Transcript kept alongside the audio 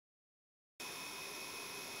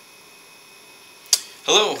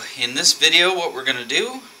Hello, in this video what we're going to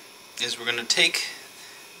do is we're going to take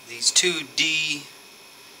these two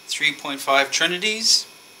D3.5 Trinities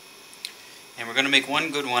and we're going to make one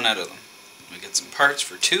good one out of them. We get some parts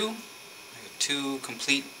for two. I got two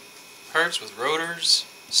complete parts with rotors,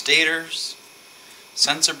 stators,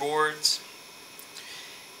 sensor boards,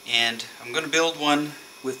 and I'm going to build one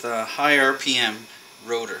with a high RPM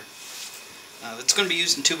rotor. That's going to be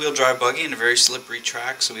used in two-wheel drive buggy in a very slippery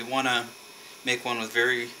track, so we want to make one with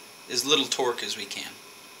as little torque as we can.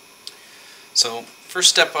 So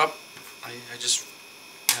first step up, I just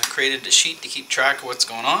created a sheet to keep track of what's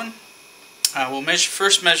going on. We'll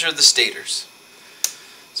first measure the stators.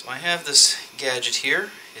 So I have this gadget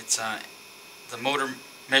here. It's the motor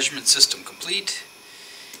measurement system complete,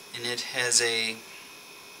 and it has a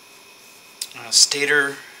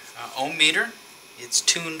stator ohm meter. It's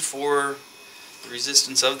tuned for the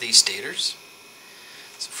resistance of these stators.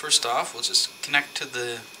 So first off, we'll just connect to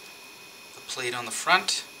the plate on the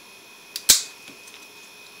front.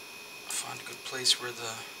 Find a good place where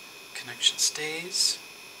the connection stays.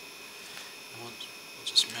 And we'll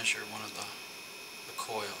just measure one of the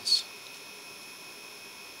coils.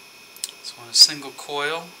 So on a single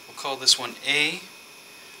coil, we'll call this one A,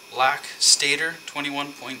 black stator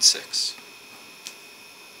 21.6.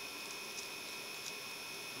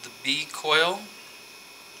 The B coil,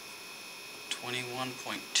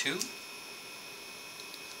 21.2,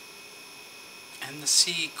 and the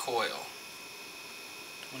C coil,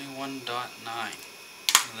 21.9,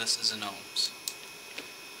 and this is in ohms.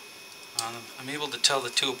 I'm able to tell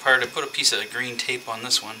the two apart. I put a piece of green tape on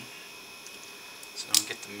this one so I don't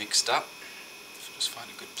get them mixed up. So just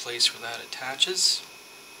find a good place where that attaches.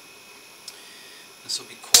 This will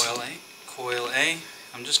be coil A. Coil A.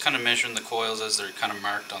 I'm just kind of measuring the coils as they're kind of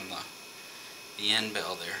marked on the end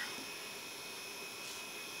bell there.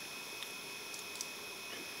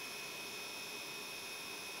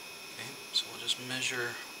 So we'll just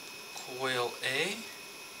measure coil A,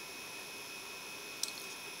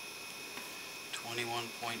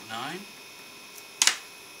 21.9,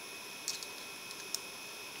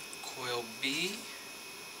 coil B,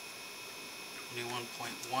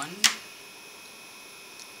 21.1,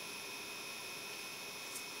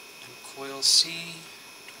 and coil C,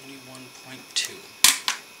 21.2.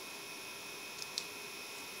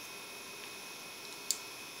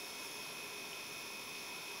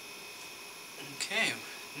 Okay,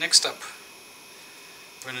 next up,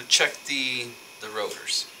 we're going to check the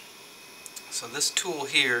rotors. So this tool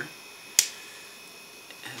here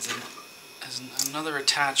has another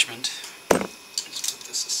attachment. Let's put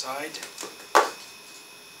this aside.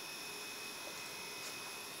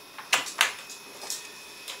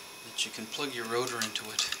 That you can plug your rotor into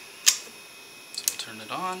it. So we'll turn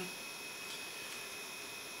it on.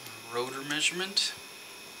 Rotor measurement.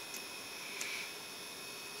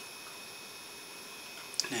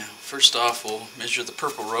 Now, first off, we'll measure the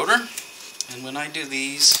purple rotor, and when I do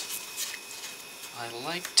these, I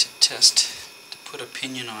like to put a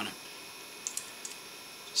pinion on it,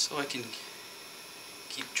 just so I can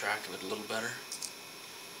keep track of it a little better.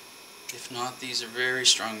 If not, these are very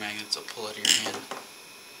strong magnets, they'll pull out of your hand.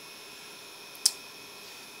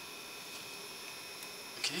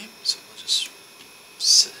 Okay, so we'll just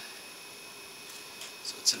sit.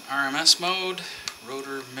 So it's in RMS mode,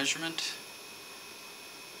 rotor measurement.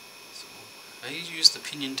 I use the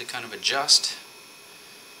pinion to kind of adjust.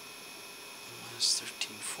 Minus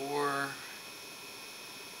 13.4,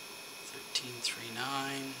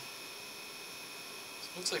 13.39. So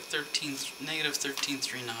it looks like negative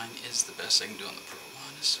 13.39 is the best I can do on the purple.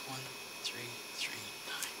 Minus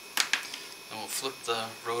 1.339. Then we'll flip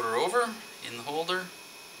the rotor over in the holder.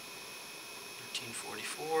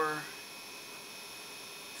 13.44.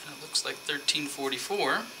 And it looks like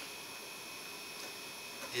 13.44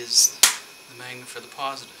 is the magnet for the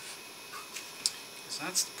positive. So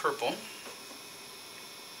that's the purple.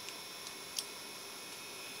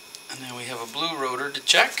 And now we have a blue rotor to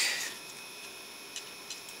check.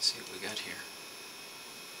 Let's see what we got here.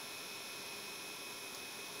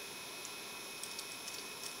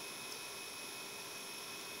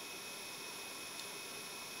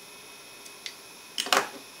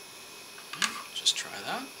 Just try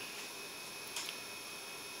that.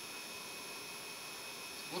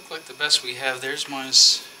 Look like the best we have there is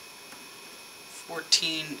minus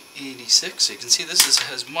 1486. So you can see this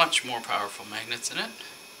has much more powerful magnets in it.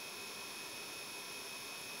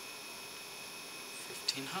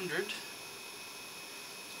 1500.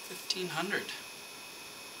 1500.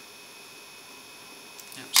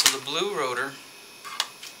 Yep, so the blue rotor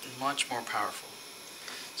is much more powerful.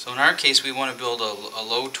 So in our case, we want to build a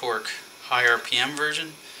low torque, high RPM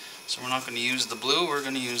version. So we're not going to use the blue, we're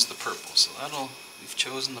going to use the purple. So we've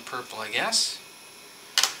chosen the purple, I guess,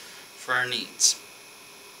 for our needs.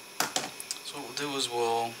 So what we'll do is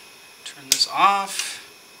we'll turn this off,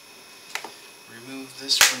 remove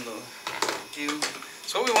this from the view.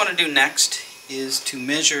 So what we want to do next is to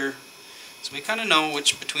measure, so we kind of know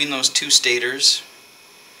which between those two stators.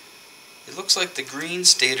 It looks like the green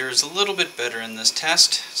stator is a little bit better in this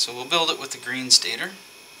test, so we'll build it with the green stator.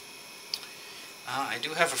 I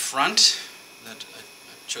do have a front that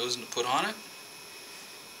I've chosen to put on it.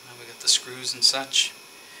 We got the screws and such.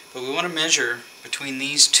 But we want to measure between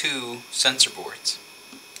these two sensor boards.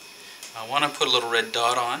 I want to put a little red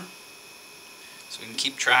dot on so we can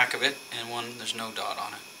keep track of it, and one there's no dot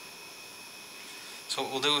on it. So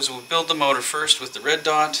what we'll do is we'll build the motor first with the red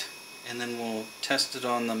dot, and then we'll test it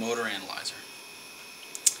on the motor analyzer.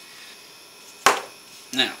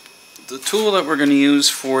 Now, the tool that we're going to use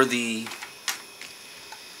for the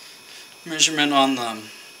measurement on the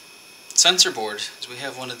sensor board is we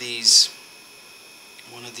have one of these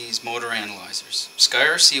motor analyzers,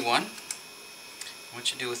 SkyRC one.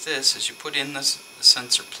 What you do with this is you put in the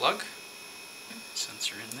sensor plug,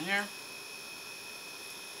 sensor in there,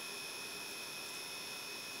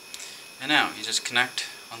 and now you just connect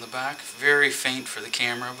on the back. Very faint for the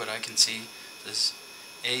camera, but I can see this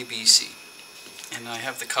A, B, C. And I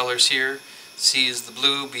have the colors here. C is the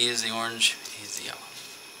blue, B is the orange, A is the yellow.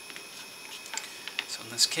 So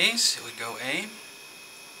in this case, it would go A.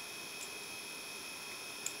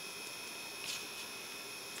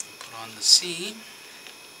 Put on the C,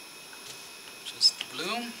 which is the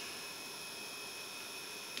blue. And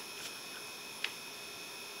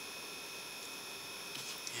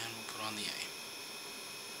we'll put on the A.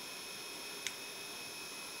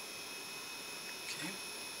 Okay.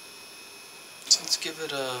 So let's give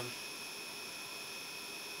it a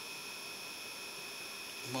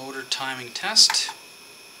motor timing test.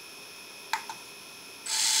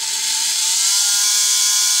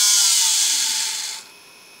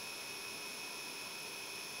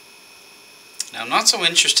 Now I'm not so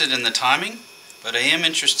interested in the timing, but I am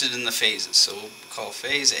interested in the phases. So we'll call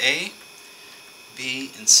phase A, B,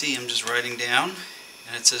 and C. I'm just writing down,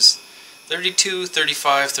 and it says 32,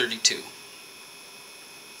 35, 32.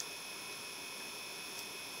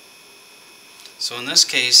 So in this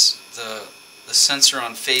case, the sensor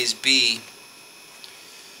on phase B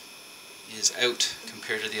is out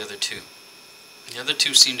compared to the other two. The other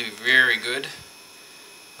two seem to be very good.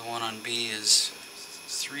 The one on B is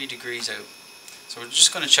 3 degrees out. So we're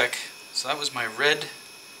just going to check. So that was my red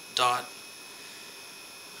dot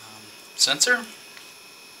sensor.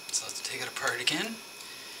 So let's take it apart again.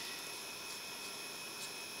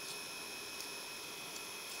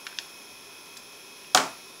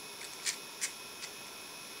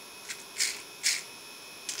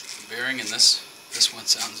 The bearing in this one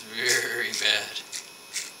sounds very bad.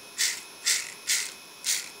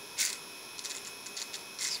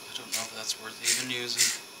 So I don't know if that's worth even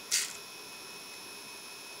using.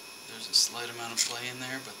 There's a slight amount of play in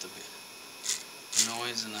there, but the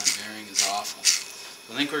noise in that bearing is awful.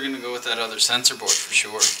 I think we're going to go with that other sensor board for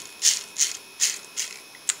sure.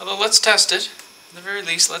 Although let's test it. At the very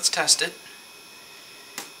least, let's test it.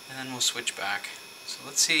 And then we'll switch back. So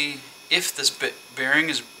let's see if this bearing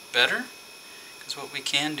is better. Because what we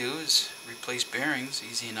can do is replace bearings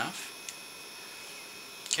easy enough.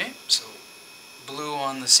 Okay, so blue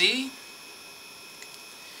on the C.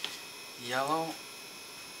 Yellow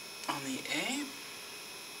on the A, and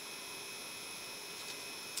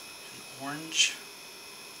orange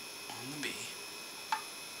on the B.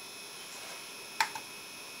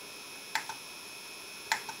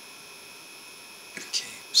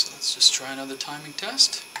 Okay, so let's just try another timing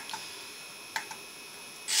test.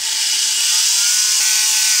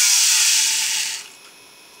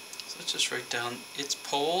 So let's just write down its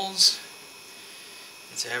poles.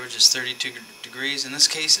 Its average is 32 degrees. In this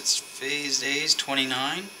case, it's phase A is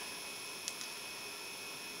 29.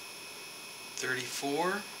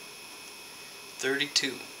 34,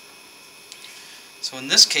 32. So in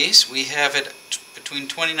this case, we have it between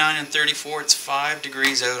 29 and 34. It's 5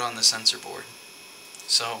 degrees out on the sensor board.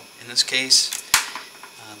 So in this case,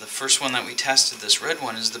 the first one that we tested, this red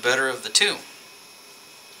one, is the better of the two.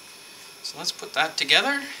 So let's put that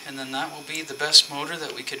together, and then that will be the best motor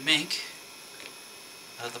that we could make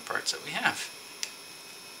out of the parts that we have.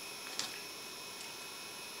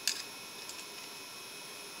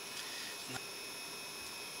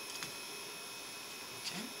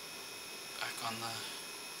 On the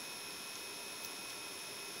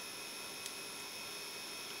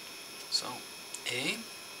so A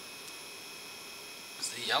is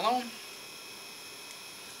the yellow,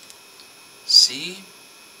 C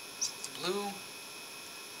is the blue,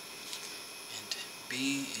 and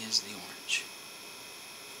B is the orange.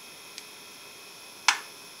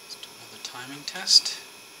 Let's do another timing test.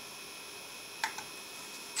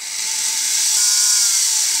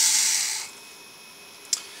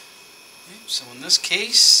 Okay, so in this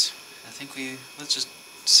case, I think let's just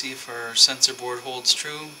see if our sensor board holds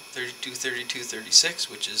true. 32, 32, 36,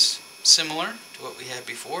 which is similar to what we had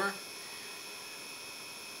before.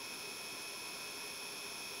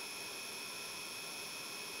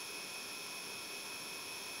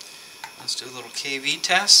 Let's do a little kV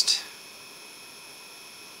test.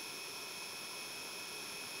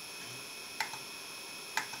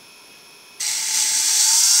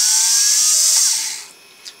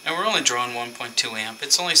 Now we're only drawing 1.2 amp.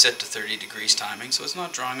 It's only set to 30 degrees timing, so it's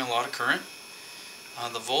not drawing a lot of current.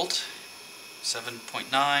 The volt, 7.9,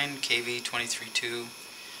 kV 23.2,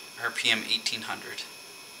 RPM 1800.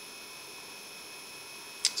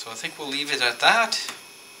 So I think we'll leave it at that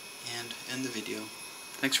and end the video.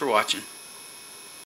 Thanks for watching.